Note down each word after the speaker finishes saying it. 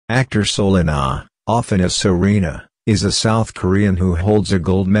Actor Seol In Ah, often as Serena, is a South Korean who holds a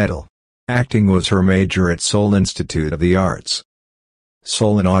gold medal. Acting was her major at Seoul Institute of the Arts.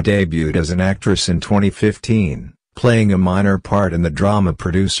 Seol In Ah debuted as an actress in 2015, playing a minor part in the drama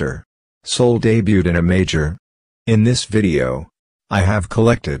Producer. Seol debuted in a major. In this video, I have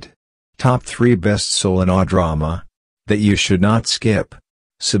collected Top 3 Best Seol In Ah Drama that you should not skip.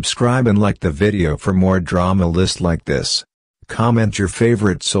 Subscribe and like the video for more drama lists like this. Comment your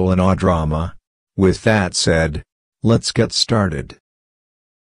favorite Seol In Ah drama. With that said, let's get started.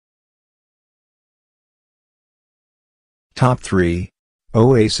 Top 3.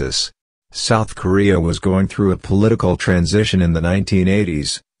 Oasis. South Korea was going through a political transition in the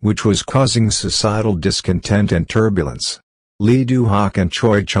 1980s, which was causing societal discontent and turbulence. Lee Do-hak and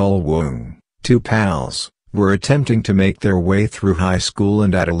Choi Chul-woong, two pals, were attempting to make their way through high school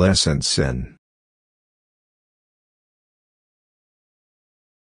and adolescence in.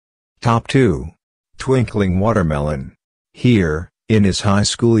 Top 2. Twinkling Watermelon. Here, in his high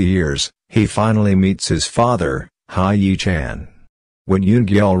school years, he finally meets his father, Ha Yi-chan. When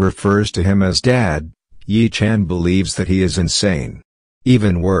Yoon-gyeol refers to him as Dad, Yi-chan believes that he is insane.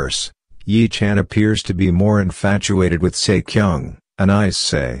 Even worse, Yi-chan appears to be more infatuated with Se-kyung, an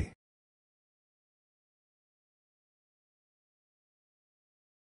Ise.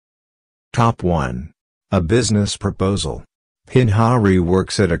 Top 1. A Business Proposal. Hin-hari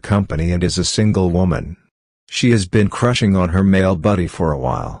works at a company and is a single woman. She has been crushing on her male buddy for a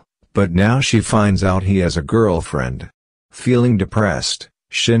while, but now she finds out he has a girlfriend. Feeling depressed,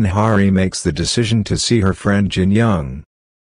 Shin-hari makes the decision to see her friend Jin-young,